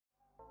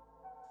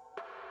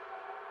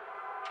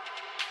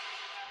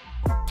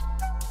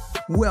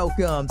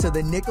Welcome to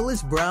the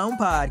Nicholas Brown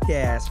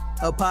Podcast,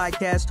 a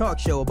podcast talk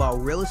show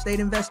about real estate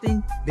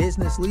investing,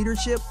 business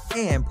leadership,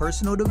 and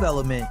personal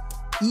development.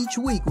 Each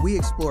week, we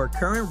explore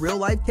current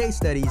real-life case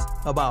studies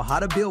about how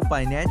to build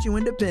financial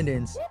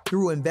independence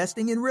through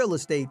investing in real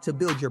estate to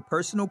build your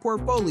personal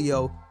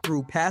portfolio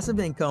through passive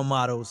income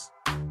models,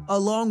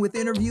 along with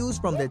interviews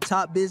from the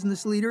top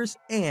business leaders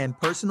and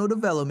personal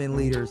development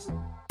leaders.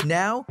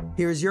 Now,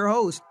 here's your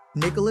host,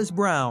 Nicholas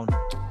Brown.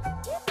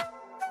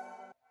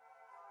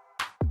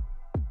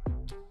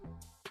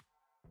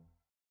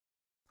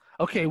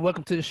 Okay,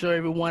 welcome to the show,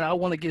 everyone. I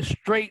want to get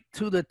straight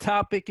to the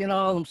topic and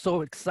all. I'm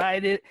so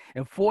excited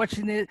and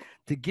fortunate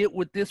to get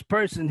with this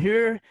person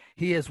here.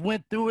 He has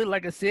went through it.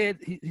 Like I said,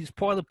 he's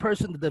part of the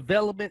personal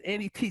development,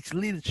 and he teaches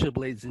leadership,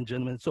 ladies and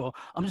gentlemen. So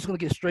I'm just going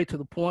to get straight to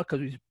the point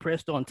because he's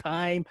pressed on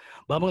time.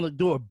 But I'm going to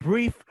do a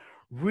brief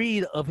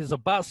read of his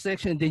about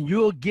section, and then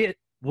you'll get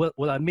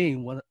what I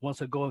mean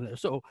once I go in there.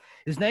 So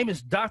his name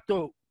is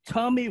Dr.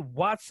 Tommy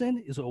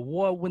Watson. He's an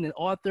award-winning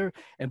author.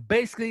 And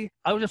basically,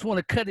 I just want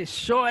to cut it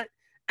short,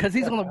 because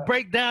he's going to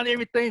break down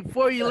everything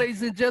for you,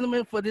 ladies and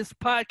gentlemen, for this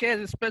podcast,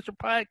 this special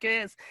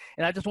podcast.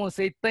 And I just want to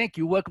say thank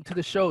you. Welcome to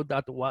the show,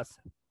 Dr.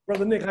 Watson.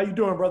 Brother Nick, how you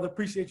doing, brother?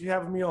 Appreciate you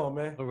having me on,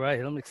 man. All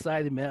right. I'm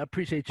excited, man. I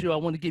appreciate you. I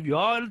want to give you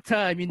all the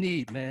time you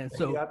need, man.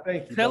 So yeah,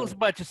 thank you, tell brother. us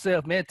about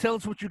yourself, man. Tell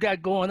us what you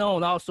got going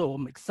on. Also,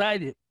 I'm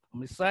excited.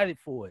 I'm excited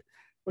for it.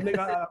 Well, Nick,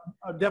 I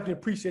definitely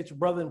appreciate you,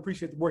 brother, and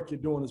appreciate the work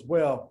you're doing as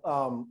well.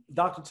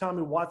 Dr.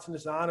 Tommy Watson,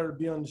 it's an honor to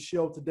be on the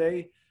show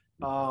today.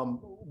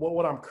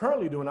 What I'm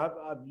currently doing, I've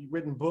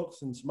written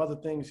books and some other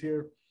things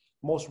here.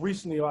 Most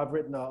recently, I've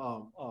written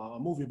a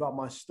movie about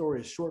my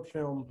story, a short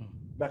film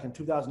back in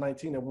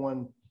 2019 that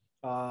won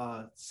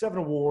 7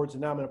 awards,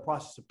 and now I'm in the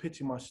process of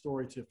pitching my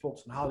story to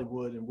folks in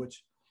Hollywood, in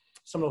which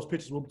some of those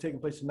pitches will be taking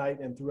place tonight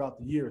and throughout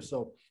the year.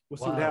 So we'll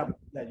see what happens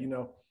with that, you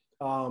know.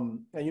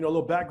 And, you know, a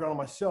little background on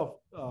myself,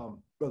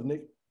 Brother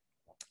Nick.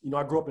 You know,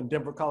 I grew up in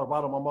Denver,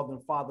 Colorado. My mother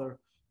and father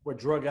were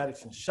drug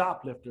addicts and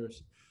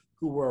shoplifters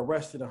who were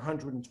arrested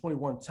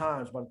 121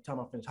 times by the time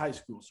I finished high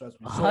school. So as a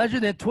result,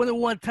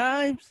 121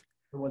 times?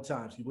 121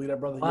 times. You believe that,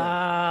 brother?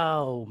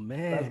 Wow, yeah.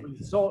 man. As a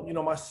result, you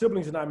know, my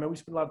siblings and I, man, we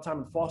spent a lot of time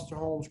in foster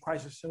homes,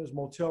 crisis centers,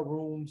 motel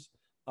rooms,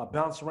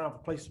 bouncing around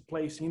from place to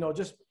place. You know,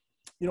 just,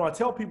 you know, I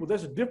tell people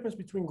there's a difference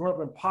between growing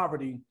up in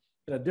poverty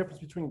and a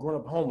difference between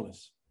growing up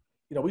homeless.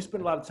 You know, we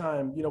spend a lot of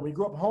time, you know, when you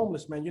grow up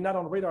homeless, man, you're not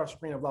on the radar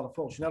screen of a lot of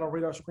folks. You're not on the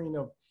radar screen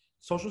of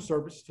social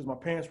service, because my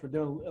parents were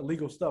doing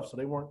illegal stuff, so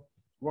they weren't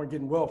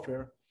getting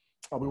welfare.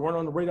 We weren't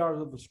on the radar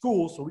of the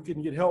schools, so we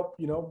couldn't get help,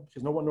 you know,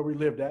 because no one knew where we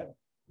lived at.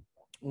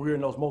 We were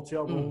in those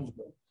motel rooms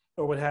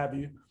or what have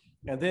you.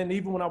 And then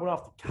even when I went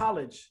off to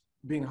college,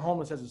 being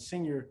homeless as a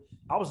senior,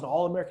 I was an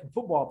All-American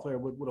football player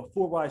with a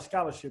full-ride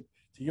scholarship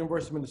to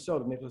University of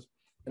Minnesota, Nicholas.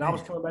 And I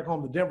was coming back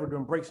home to Denver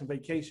during breaks and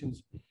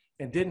vacations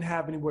and didn't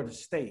have anywhere to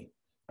stay.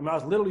 I mean, I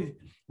was literally,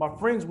 my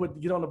friends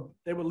would get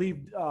they would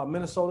leave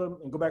Minnesota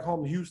and go back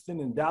home to Houston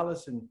and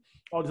Dallas and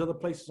all these other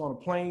places on a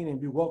plane and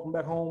be welcomed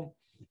back home.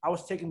 I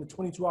was taking the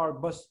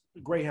 22-hour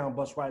Greyhound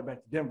bus ride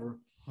back to Denver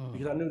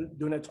because I knew that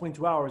during that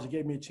 22 hours, it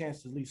gave me a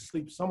chance to at least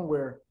sleep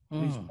somewhere at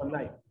least one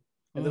night.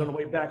 And then on the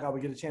way back, I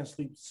would get a chance to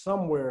sleep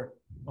somewhere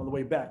on the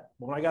way back.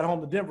 But when I got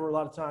home to Denver, a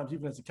lot of times,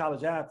 even as a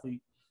college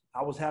athlete,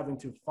 I was having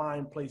to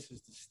find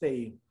places to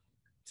stay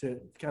to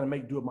kind of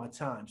make do with my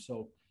time.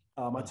 So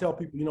I tell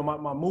people, you know,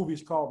 my movie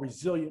is called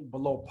Resilient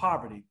Below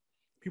Poverty.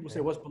 People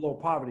say, what's below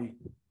poverty?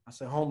 I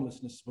say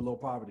homelessness is below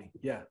poverty.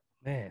 Yeah.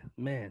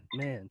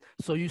 Man.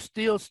 So you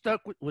still stuck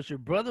was your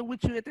brother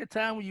with you at that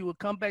time when you would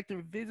come back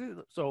to visit?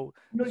 So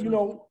you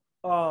know,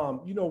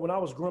 when I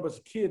was growing up as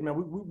a kid, man,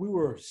 we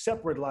were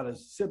separated a lot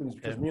as siblings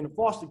because me in the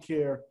foster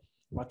care,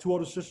 my 2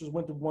 older sisters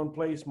went to one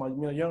place. My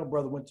younger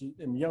brother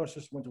and my younger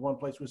sister went to one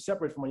place. We were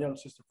separated from my younger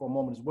sister for a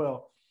moment as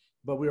well.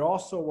 But we were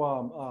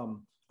also,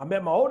 I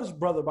met my oldest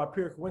brother by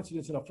pure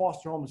coincidence in a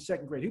foster home in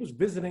 2nd grade. He was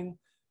visiting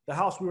the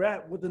house we were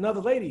at with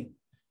another lady.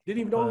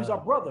 Didn't even know he was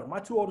our brother. My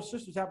 2 older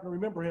sisters happened to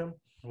remember him.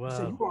 Wow. He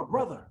said, "You are a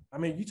brother." I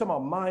mean, you talking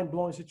about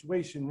mind-blowing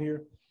situation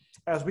here.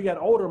 As we got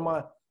older,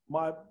 my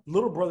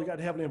little brother got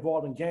heavily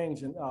involved in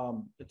gangs and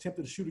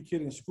attempted to shoot a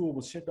kid in school,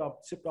 was shipped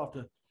off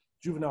to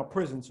juvenile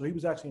prison. So he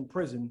was actually in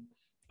prison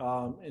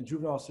in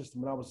juvenile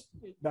system when I was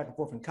back and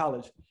forth in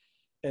college.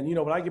 And, you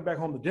know, when I get back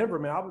home to Denver,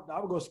 man, I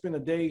would go spend a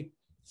day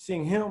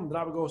seeing him. Then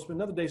I would go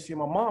spend another day seeing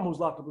my mom, who's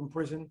locked up in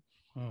prison.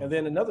 And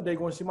then another day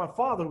going to see my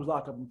father, who's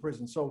locked up in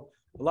prison. So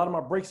a lot of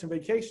my breaks and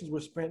vacations were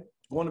spent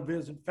going to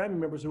visit family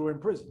members who were in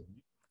prison.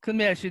 Let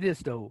me ask you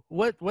this though.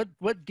 What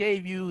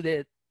gave you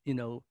that, you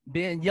know,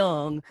 being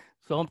young,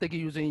 so I'm thinking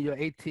you was in your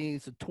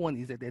 18s or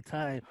 20s at that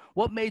time,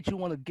 what made you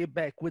want to get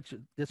back with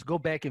you, just go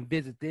back and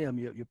visit them,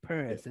 your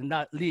parents, and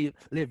not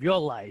live your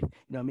life? You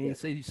know what I mean?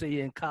 Yeah. You say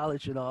you're in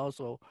college and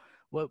also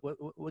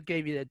what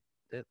gave you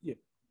that? Yeah.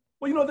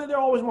 Well, you know, they're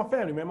always my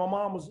family, man. My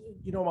mom was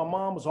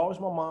always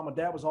my mom. My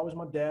dad was always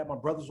my dad. My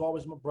brother was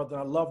always my brother.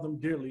 I love them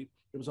dearly.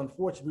 It was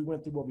unfortunate we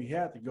went through what we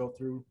had to go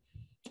through.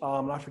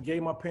 And I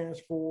forgave my parents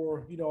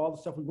for, you know, all the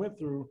stuff we went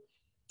through.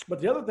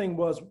 But the other thing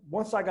was,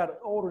 once I got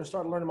older and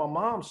started learning my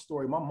mom's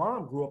story, my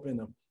mom grew up in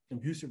the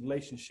abusive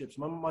relationships.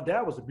 My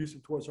dad was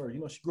abusive towards her. You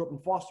know, she grew up in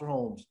foster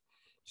homes.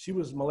 She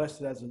was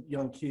molested as a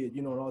young kid,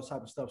 you know, and all this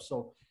type of stuff.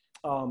 So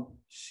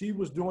she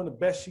was doing the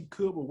best she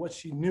could with what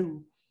she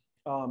knew.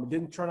 It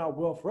didn't turn out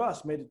well for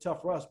us, made it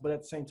tough for us. But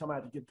at the same time, I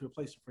had to get to a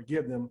place to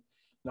forgive them.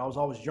 And I was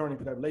always yearning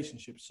for that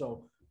relationship.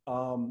 So,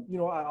 you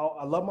know,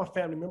 I love my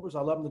family members.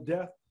 I love them to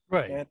death.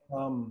 Right. And,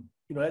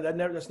 you know,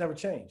 that's never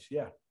changed.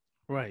 Yeah.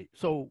 Right.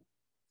 So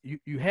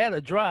you had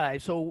a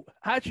drive. So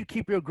how'd you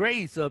keep your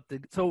grades up?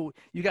 So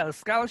you got a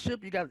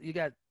scholarship. You got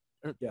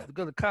to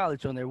go to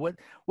college on there. What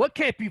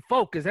kept you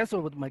focused? That's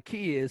what my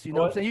key is. You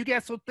know what I'm saying? You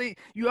got something.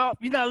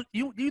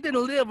 You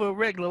didn't live a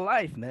regular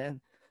life, man.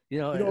 You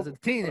know, as a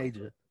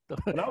teenager.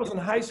 When I was in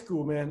high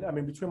school, man, I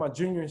mean, between my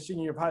junior and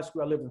senior year of high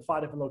school, I lived in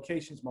 5 different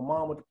locations. My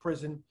mom went to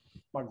prison.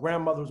 My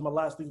grandmother was my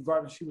last legal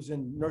guardian. She was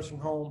in nursing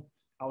home.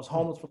 I was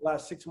homeless for the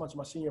last 6 months of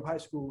my senior year of high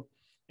school.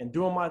 And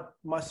during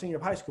my senior year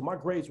of high school, my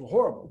grades were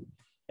horrible.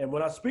 And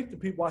when I speak to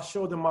people, I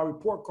show them my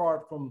report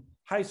card from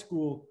high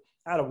school.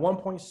 I had a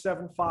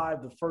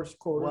 1.75 the first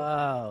quarter.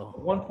 Wow.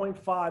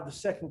 1.5 the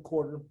second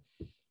quarter.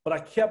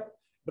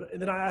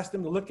 And then I asked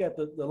them to look at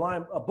the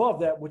line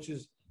above that, which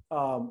is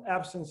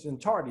absence and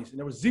tardies. And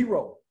there was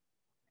 0.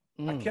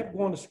 I kept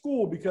going to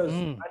school because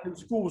I knew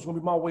school was going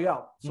to be my way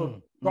out.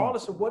 So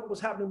regardless of what was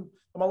happening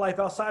in my life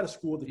outside of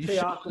school,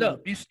 chaos.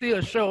 You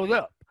still showed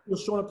up. I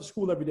was showing up to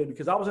school every day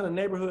because I was in a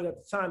neighborhood at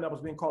the time that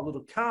was being called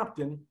Little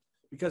Compton,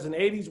 because in the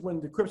 80s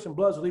when the Crips and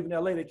Bloods were leaving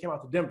LA, they came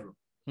out to Denver.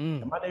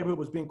 And my neighborhood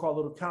was being called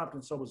Little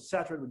Compton, so it was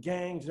saturated with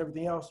gangs and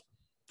everything else.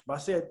 But I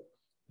said,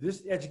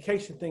 this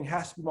education thing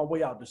has to be my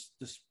way out.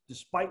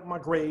 Despite my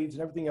grades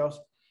and everything else,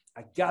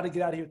 I got to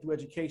get out of here through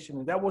education.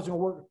 And that wasn't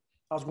going to work.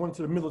 I was going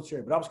to the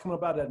military, but I was coming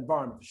up out of that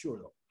environment for sure,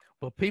 though.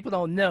 But people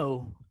don't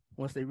know,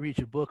 once they read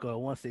your book or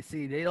once they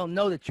see, they don't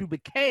know that you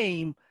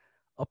became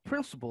a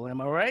principal. Am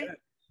I right?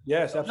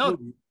 Yes,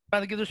 absolutely. No,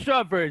 trying to get a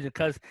short version,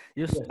 because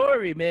your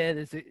story, man,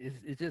 is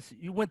just,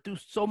 you went through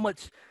so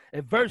much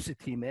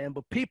adversity, man.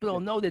 But people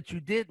don't know that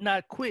you did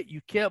not quit. You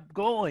kept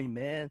going,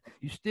 man.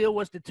 You still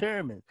was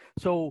determined.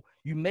 So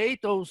you made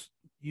those.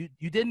 You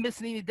didn't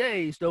miss any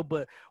days, though,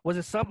 but was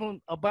it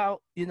something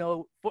about, you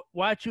know,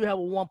 why'd you have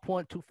a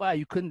 1.25?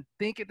 You couldn't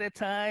think at that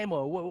time,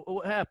 or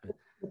what happened?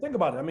 Well, think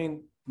about it. I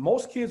mean,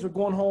 most kids were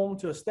going home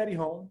to a steady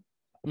home.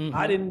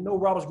 I didn't know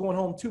where I was going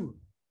home to,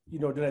 you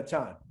know, during that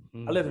time.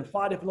 I lived in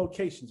 5 different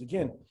locations.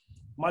 Again,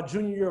 my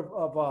junior year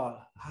of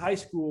high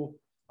school,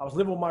 I was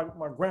living with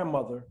my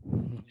grandmother.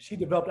 She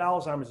developed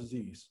Alzheimer's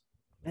disease.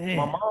 My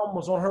mom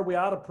was on her way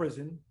out of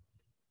prison.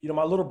 You know,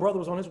 my little brother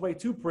was on his way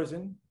to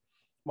prison.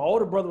 My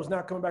older brother was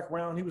not coming back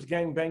around. He was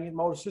gang banging.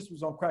 My older sister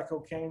was on crack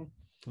cocaine.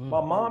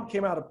 My mom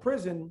came out of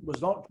prison, was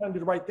trying to do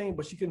the right thing,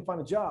 but she couldn't find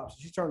a job. So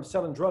she turned to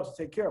selling drugs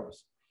to take care of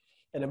us.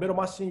 In the middle of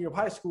my senior year of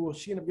high school,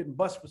 she ended up getting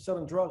busted for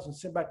selling drugs and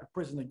sent back to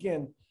prison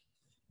again.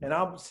 And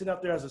I'm sitting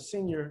up there as a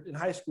senior in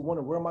high school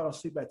wondering, where am I going to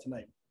sleep at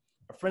tonight?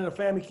 A friend of the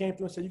family came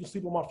through and said, you can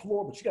sleep on my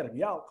floor, but you got to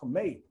be out come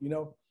May, you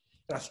know?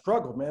 And I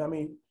struggled, man. I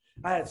mean,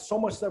 I had so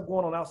much stuff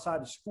going on outside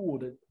of school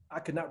that I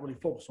could not really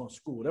focus on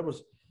school.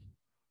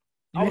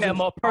 You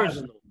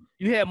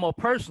had more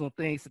personal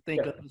things to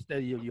think of instead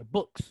of your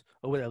books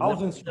or whatever. I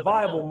was in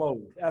survival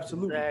mode.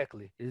 Absolutely.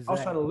 Exactly. I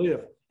was trying to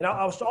live. And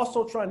I was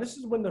also trying, this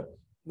is when the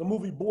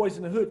movie Boys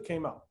in the Hood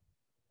came out.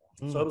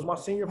 So it was my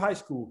senior of high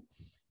school.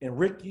 And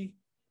Ricky,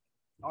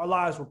 our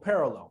lives were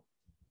parallel.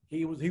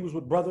 He was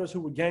with brothers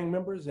who were gang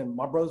members, and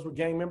my brothers were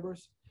gang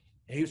members.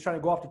 And he was trying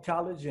to go off to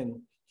college,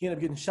 and he ended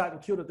up getting shot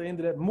and killed at the end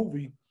of that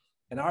movie.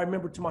 And I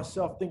remember to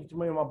myself thinking to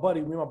me and my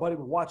buddy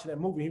were watching that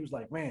movie. He was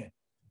like, man,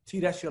 T,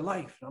 that's your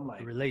life. And I'm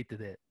like, relate to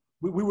that.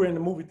 We were in the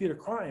movie theater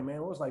crying, man.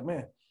 It was like,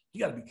 man, you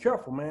got to be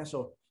careful, man.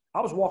 So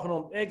I was walking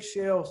on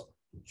eggshells,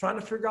 trying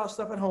to figure out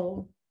stuff at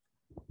home,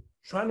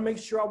 trying to make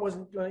sure I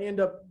wasn't going to end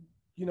up,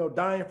 you know,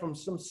 dying from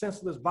some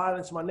senseless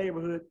violence in my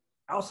neighborhood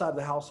outside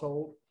the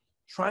household,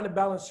 trying to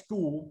balance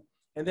school.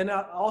 And then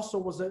I also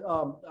was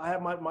I had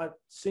I was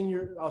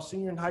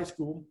senior in high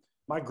school.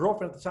 My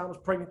girlfriend at the time was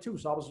pregnant too.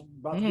 So I was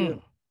about to be a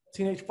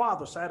teenage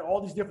father. So I had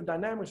all these different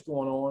dynamics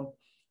going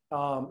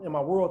on in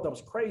my world that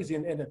was crazy.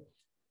 And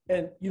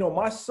you know,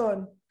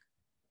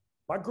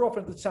 my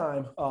girlfriend at the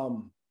time,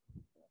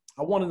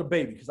 I wanted a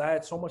baby because I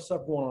had so much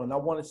stuff going on. And I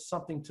wanted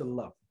something to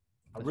love.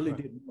 I really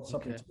did want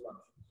something to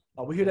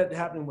love. We hear that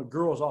happening with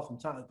girls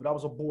oftentimes, but I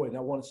was a boy and I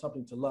wanted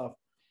something to love.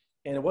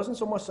 And it wasn't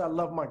so much that I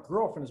loved my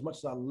girlfriend as much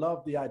as I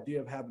loved the idea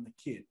of having a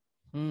kid.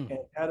 And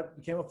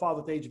became a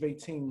father at the age of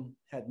 18,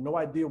 had no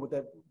idea what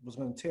that was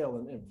going to entail.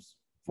 And it was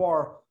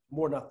far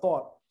more than I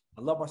thought.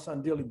 I love my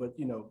son dearly, but,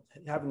 you know,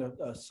 having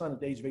a son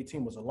at the age of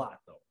 18 was a lot,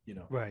 though, you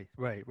know. Right.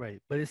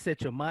 But it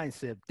set your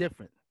mindset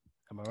different.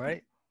 Am I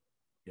right?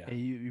 Yeah.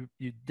 And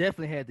you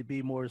definitely had to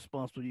be more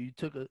responsible. You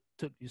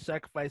you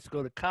sacrificed to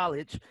go to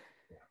college.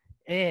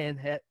 And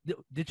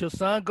did your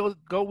son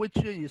go with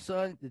you? Your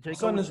son? My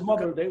son and his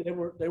mother, they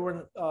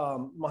were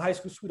my high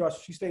school sweetheart.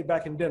 She stayed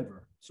back in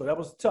Denver, so that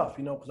was tough,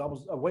 you know, because I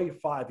was away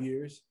 5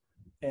 years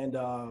and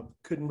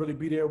couldn't really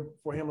be there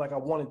for him like I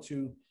wanted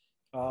to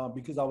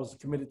because I was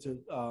committed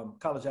to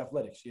college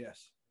athletics.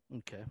 Yes.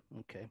 Okay.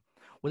 Okay.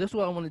 Well, this is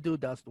what I want to do,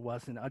 Dr.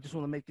 Watson. I just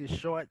want to make this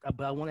short,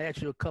 but I want to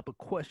ask you a couple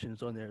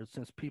questions on there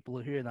since people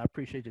are here, and I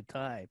appreciate your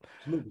time.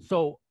 Absolutely.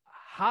 So,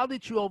 how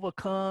did you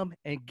overcome,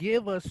 and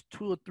give us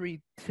 2 or 3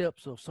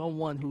 tips of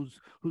someone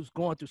who's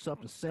going through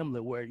something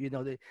similar, where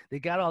they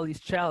got all these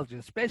challenges,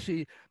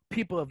 especially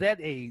people of that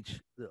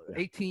age,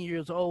 18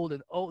 years old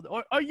and old,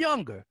 or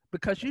younger,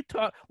 because you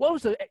taught. What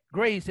was the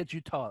grades that you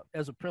taught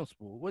as a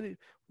principal? What did?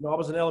 No, I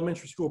was an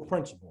elementary school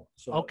principal.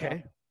 So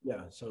Okay.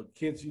 yeah, so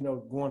kids,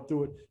 going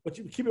through it. But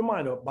you keep in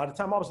mind, though, by the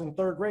time I was in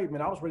 3rd grade,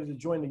 man, I was ready to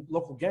join the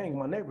local gang in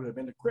my neighborhood,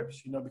 man, the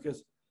Crips,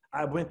 because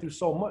I went through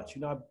so much.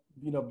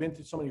 I've been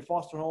through so many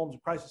foster homes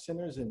and crisis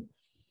centers, and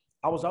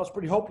I was a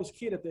pretty hopeless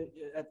kid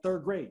at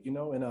 3rd grade,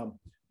 and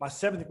by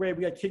 7th grade,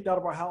 we got kicked out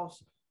of our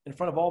house in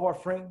front of all of our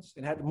friends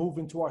and had to move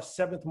into our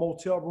 7th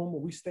motel room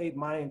where we stayed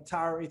my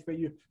entire 8th grade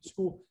year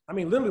school. I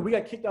mean, literally, we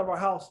got kicked out of our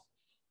house,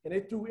 and they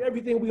threw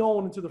everything we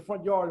owned into the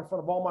front yard in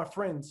front of all my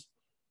friends.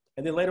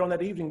 And then later on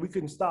that evening, we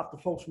couldn't stop the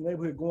folks from the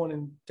neighborhood going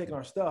and taking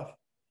our stuff.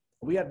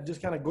 We had to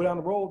just kind of go down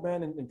the road,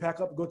 man, and pack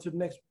up, go to the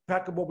next,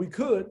 pack up what we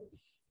could,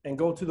 and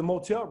go to the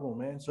motel room,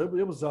 man. So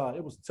it was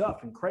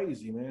tough and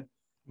crazy, man.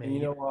 Man,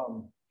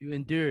 and, you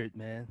endured,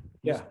 man.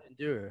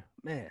 Endured,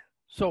 man.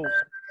 So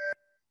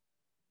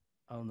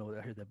I don't know.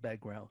 I heard that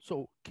background.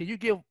 So can you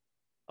give?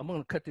 I'm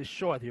going to cut this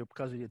short here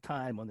because of your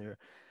time on there.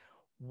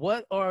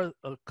 What are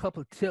a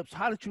couple of tips?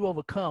 How did you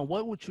overcome?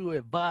 What would you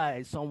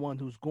advise someone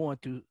who's going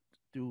through?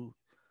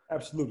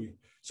 Absolutely.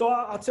 So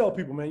I tell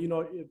people, man, if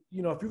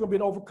you're gonna be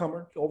an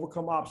overcomer, to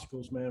overcome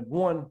obstacles, man.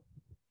 One,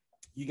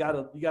 you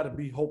gotta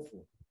be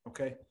hopeful.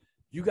 Okay,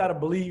 you gotta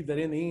believe that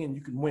in the end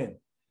you can win.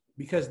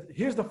 Because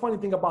here's the funny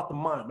thing about the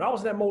mind. When I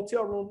was in that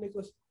motel room,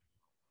 Nicholas,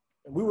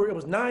 and it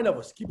was 9 of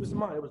us. Keep this in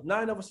mind. It was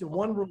 9 of us in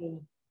one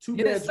room, 2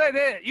 You beds.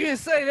 You didn't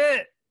say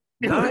that.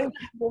 9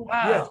 people.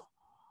 Wow. Yes.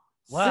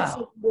 Wow. 6 of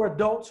them were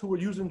adults who were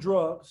using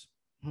drugs.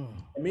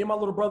 And me and my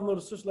little brother and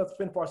little sister left to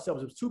fend for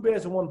ourselves. It was 2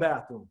 beds and 1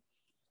 bathroom.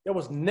 There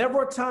was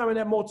never a time in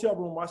that motel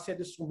room where I said,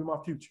 this is going to be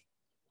my future.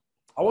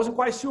 I wasn't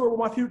quite sure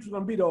what my future was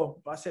going to be,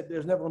 though. But I said,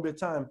 there's never going to be a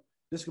time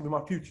this is going to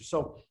be my future.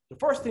 So the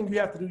first thing you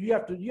have to do, you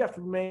have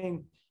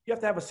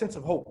to have a sense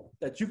of hope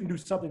that you can do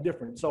something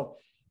different. So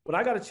when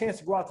I got a chance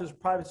to go out to this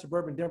private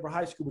suburban Denver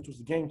high school, which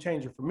was a game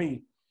changer for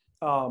me,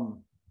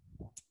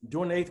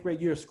 during the 8th grade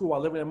year of school, I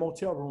lived in a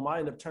motel room. I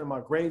ended up turning my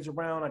grades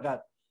around. I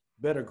got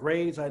better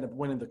grades. I ended up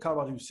winning the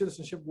Colorado Youth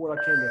Citizenship Award.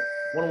 I became the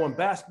one-on-one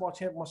basketball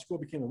champion of my school,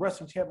 became the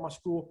wrestling champion of my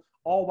school,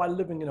 all while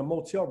living in a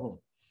motel room.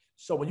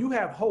 So when you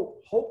have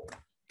hope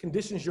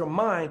conditions your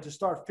mind to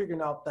start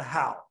figuring out the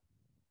how.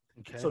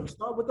 Okay. So you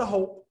start with the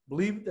hope,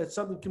 believe that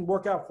something can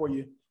work out for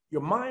you.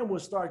 Your mind will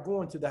start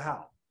going to the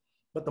how.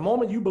 But the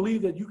moment you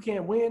believe that you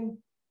can't win,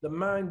 the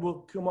mind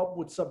will come up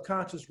with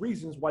subconscious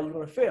reasons why you're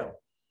going to fail.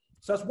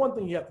 So that's one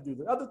thing you have to do.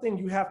 The other thing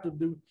you have to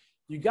do,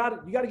 you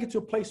got to get to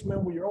a place,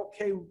 man, where you're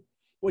okay,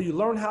 where you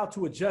learn how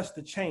to adjust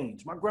to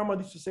change. My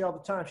grandmother used to say all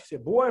the time, she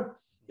said, boy,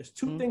 there's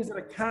 2 things that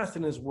are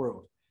constant in this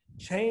world,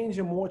 change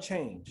and more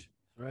change.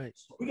 Right.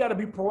 So we got to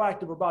be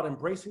proactive about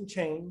embracing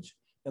change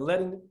and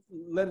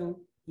letting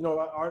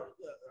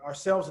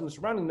ourselves and the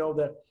surrounding know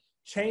that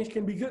change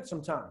can be good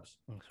sometimes.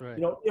 That's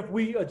right. If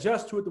we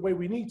adjust to it the way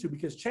we need to,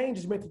 because change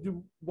is meant to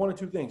do 1 or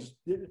 2 things.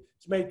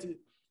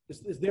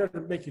 It's there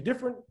to make you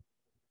different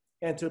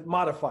and to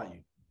modify you.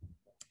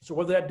 So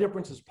whether that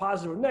difference is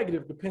positive or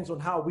negative depends on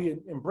how we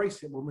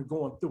embrace it when we're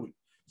going through it.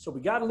 So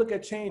we got to look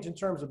at change in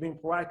terms of being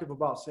proactive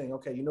about saying,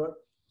 okay, you know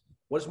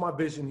what is my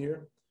vision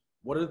here?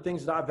 What are the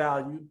things that I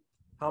value?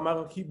 How am I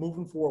going to keep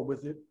moving forward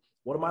with it?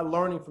 What am I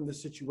learning from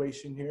this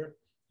situation here?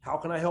 How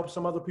can I help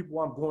some other people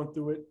while I'm going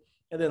through it?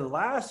 And then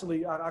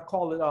lastly, I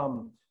call it,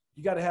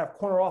 you got to have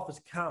corner office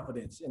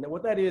confidence. And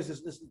what that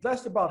is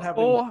less about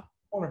having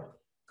corner.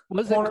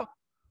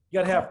 You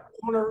got to have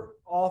corner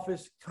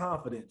office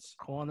confidence.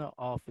 Corner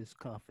office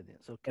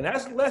confidence. Okay. And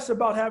that's less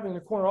about having the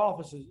corner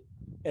offices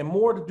and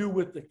more to do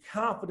with the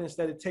confidence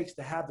that it takes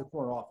to have the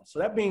corner office. So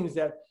that means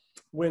that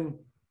when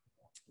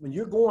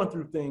you're going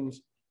through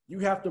things, you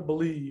have to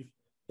believe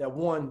that,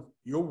 1,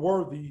 you're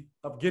worthy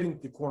of getting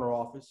the corner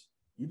office.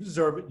 You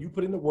deserve it. You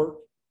put in the work.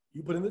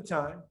 You put in the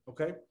time.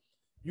 Okay.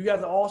 You got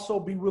to also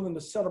be willing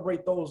to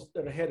celebrate those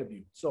that are ahead of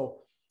you. So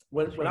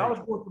when I was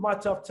going through my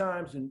tough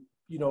times, and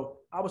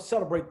I would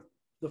celebrate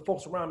the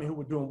folks around me who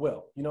were doing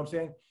well. You know what I'm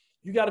saying?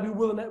 You got to be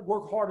willing to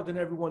work harder than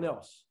everyone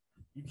else.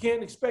 You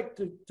can't expect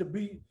to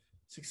be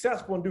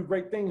successful and do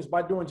great things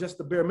by doing just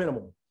the bare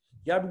minimum.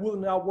 You got to be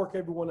willing to outwork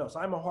everyone else.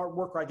 I'm a hard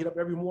worker. I get up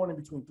every morning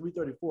between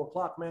 3:30 and 4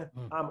 o'clock, man.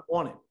 I'm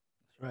on it.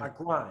 Right. I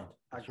grind.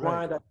 I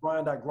grind. That's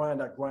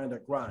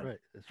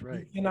right.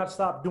 You cannot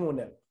stop doing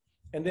that.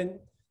 And then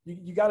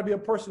you got to be a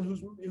person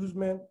who's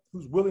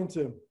willing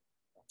to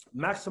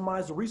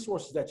maximize the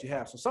resources that you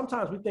have. So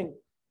sometimes we think,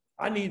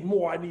 I need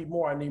more.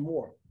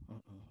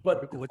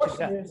 But the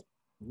question is,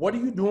 what are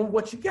you doing with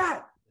what you got?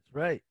 That's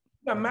right.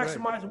 You're not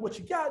maximizing what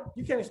you got.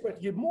 You can't expect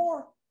to get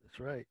more. That's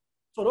right.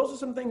 So those are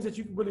some things that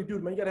you can really do,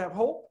 man. You got to have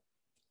hope.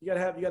 You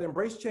got to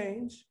embrace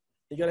change.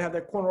 You got to have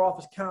that corner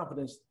office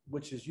confidence,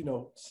 which is,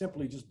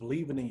 simply just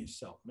believing in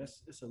yourself.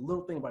 It's a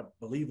little thing about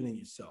believing in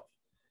yourself,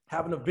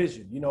 having a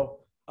vision.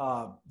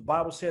 The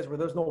Bible says where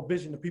there's no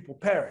vision, the people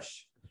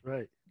perish. That's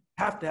right.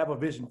 Have to have a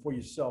vision for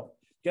yourself.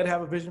 You got to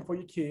have a vision for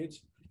your kids.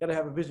 You got to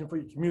have a vision for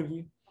your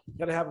community. You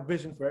got to have a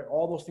vision for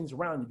all those things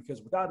around you,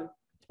 because without it,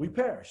 we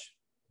perish.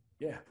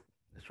 Yeah.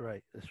 That's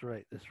right.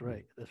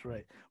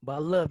 But I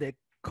love that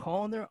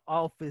corner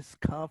office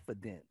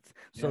confidence.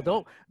 So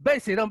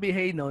don't be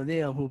hating on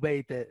them who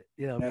made that.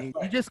 Right.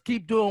 You just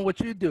keep doing what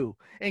you do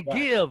and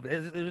give.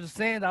 As it was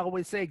saying, I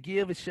always say,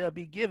 give it shall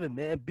be given,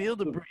 man.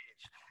 Build a bridge.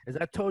 As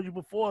I told you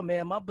before,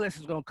 man, my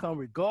blessings gonna come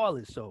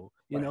regardless. So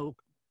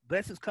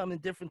blessings come in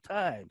different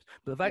times.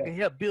 But if I can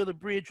help build a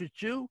bridge with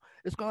you,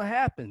 it's gonna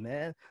happen,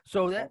 man.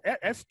 So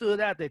that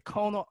stood out, that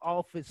corner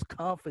office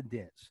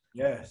confidence.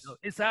 Yes.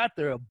 It's out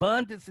there.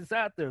 Abundance is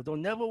out there.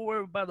 Don't never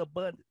worry about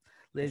abundance.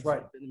 Ladies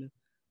and gentlemen,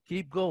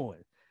 keep going.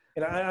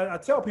 And I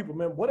tell people,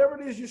 man,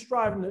 whatever it is you're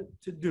striving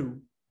to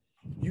do,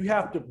 you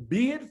have to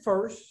be it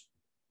first,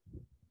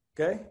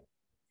 okay?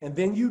 And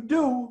then you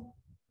do,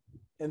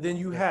 and then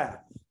you have.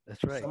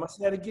 That's right. So I'm going to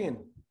say that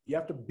again. You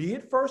have to be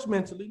it first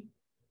mentally,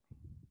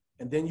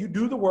 and then you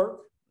do the work.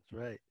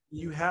 That's right.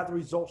 You have the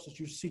results that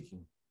you're seeking.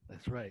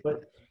 That's right.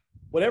 But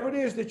whatever it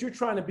is that you're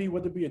trying to be,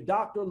 whether it be a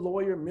doctor,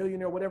 lawyer,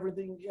 millionaire, whatever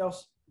anything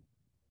else,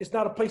 it's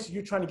not a place that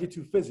you're trying to get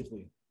to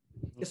physically.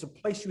 It's a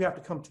place you have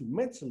to come to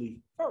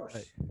mentally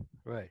first.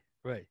 Right.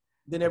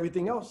 Then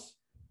everything else.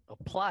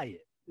 Apply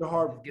it. The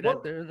hard Get work.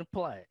 out there and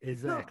apply it.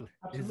 Exactly.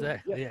 Yeah,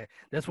 exactly. Yeah.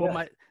 That's what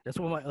my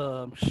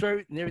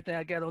shirt and everything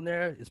I got on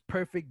there is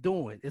perfect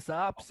doing. It's the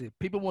opposite.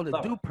 People want to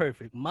do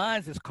perfect.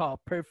 Mine's is called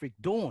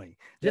perfect doing.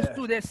 Just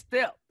do that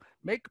step.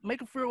 Make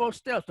a few more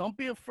steps. Don't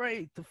be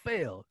afraid to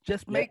fail.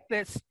 Just make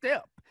that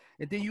step.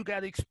 And then you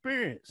got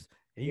experience.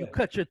 And you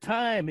cut your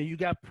time and you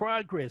got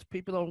progress.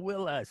 People don't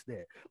realize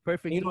that.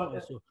 Perfect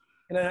doing.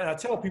 And I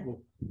tell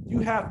people,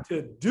 you have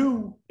to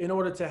do in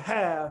order to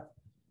have,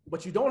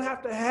 but you don't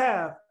have to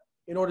have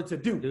in order to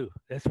do.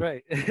 That's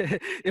right.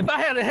 If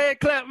I had a hand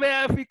clap,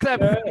 man, I'd be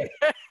clapping.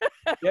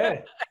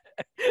 Yeah.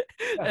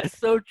 That's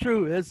so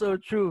true. That's so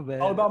true,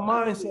 man. All about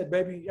mindset,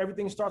 baby.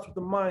 Everything starts with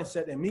the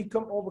mindset. And me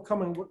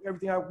overcoming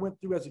everything I went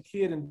through as a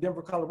kid in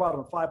Denver, Colorado,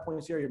 in 5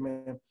 Points area,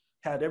 man,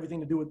 had everything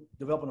to do with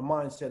developing a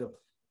mindset of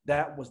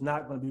that was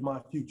not going to be my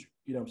future.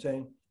 You know what I'm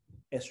saying?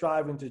 And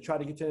striving to try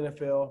to get to the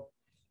NFL.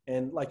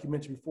 And like you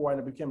mentioned before,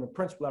 I became a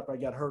principal after I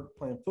got hurt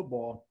playing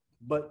football.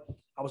 But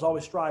I was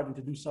always striving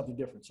to do something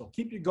different. So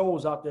keep your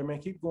goals out there, man.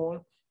 Keep going.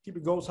 Keep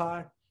your goals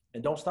high.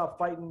 And don't stop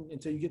fighting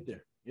until you get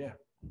there. Yeah.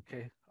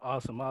 Okay.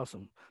 Awesome.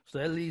 So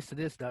that leads to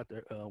this,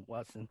 Dr.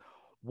 Watson.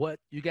 What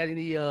you got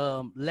any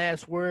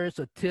last words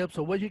or tips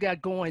or what you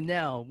got going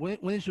now? When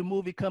is your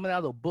movie coming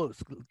out or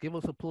books? Give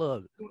us a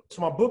plug.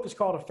 So my book is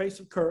called A Face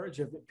of Courage.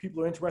 If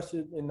people are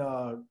interested in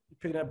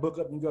picking that book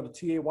up, you can go to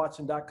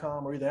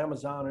tawatson.com or either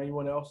Amazon or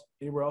anywhere else.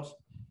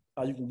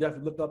 You can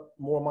definitely look up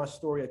more of my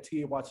story at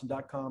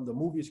tawatson.com. The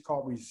movie is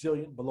called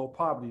Resilient Below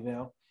Poverty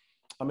now.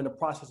 I'm in the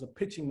process of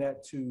pitching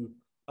that to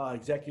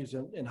executives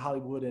in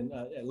Hollywood and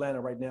Atlanta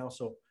right now.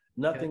 So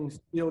nothing's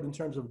sealed in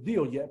terms of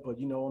deal yet, but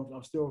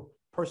I'm still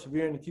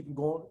persevering and keeping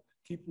going,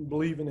 keeping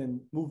believing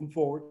and moving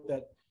forward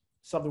that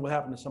something will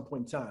happen at some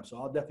point in time. So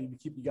I'll definitely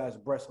keep you guys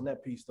abreast on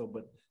that piece though,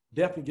 but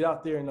definitely get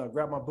out there and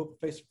grab my book,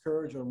 Face of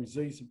Courage or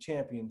Resilience of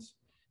Champions.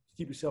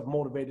 Keep yourself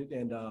motivated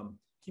and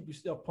keep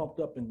yourself pumped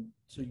up and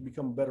so you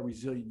become a better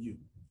resilient you.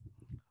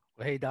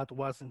 Well, hey, Dr.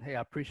 Watson, hey,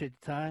 I appreciate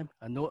the time.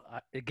 I know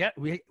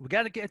we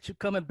got to get you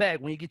coming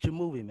back when you get your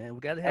movie, man. We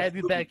got to have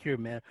you back here,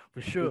 man,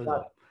 for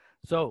sure.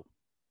 So,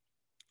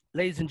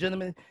 ladies and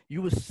gentlemen,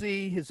 you will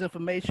see his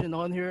information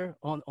on here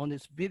on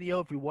this video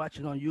if you're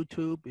watching on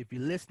YouTube. If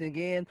you're listening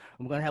in,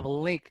 I'm going to have a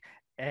link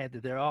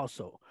added there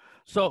also.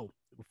 So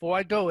before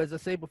I go, as I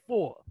said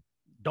before,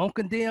 don't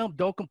condemn,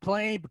 don't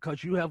complain,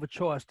 because you have a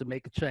choice to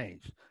make a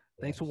change.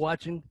 Thanks for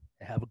watching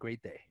and have a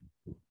great day.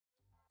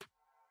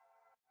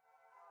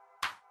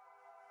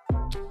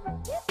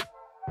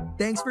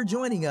 Thanks for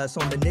joining us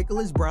on the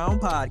Nicholas Brown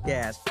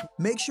Podcast.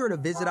 Make sure to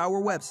visit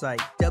our website,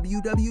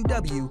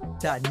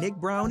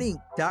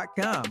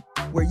 www.nickbrowninc.com,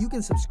 where you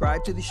can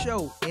subscribe to the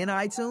show in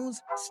iTunes,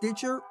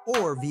 Stitcher,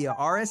 or via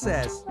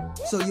RSS,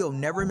 so you'll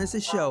never miss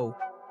a show.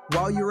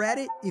 While you're at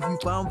it, if you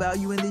found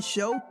value in this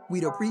show,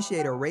 we'd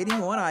appreciate a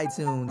rating on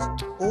iTunes.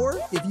 Or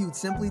if you'd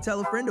simply tell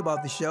a friend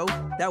about the show,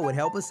 that would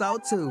help us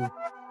out too.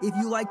 If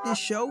you like this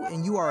show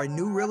and you are a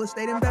new real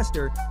estate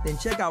investor, then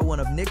check out one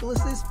of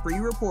Nicholas's free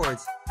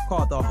reports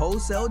called the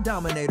Wholesale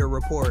Dominator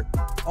Report,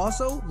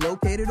 also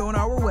located on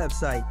our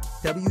website,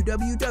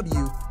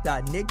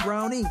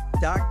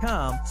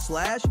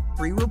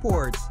 www.nickbrowninc.com/free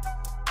reports.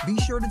 Be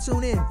sure to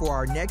tune in for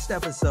our next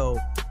episode.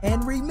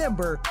 And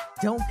remember,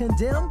 don't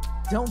condemn,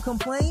 don't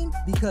complain,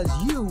 because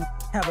you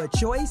have a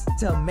choice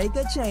to make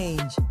a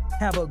change.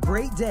 Have a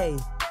great day.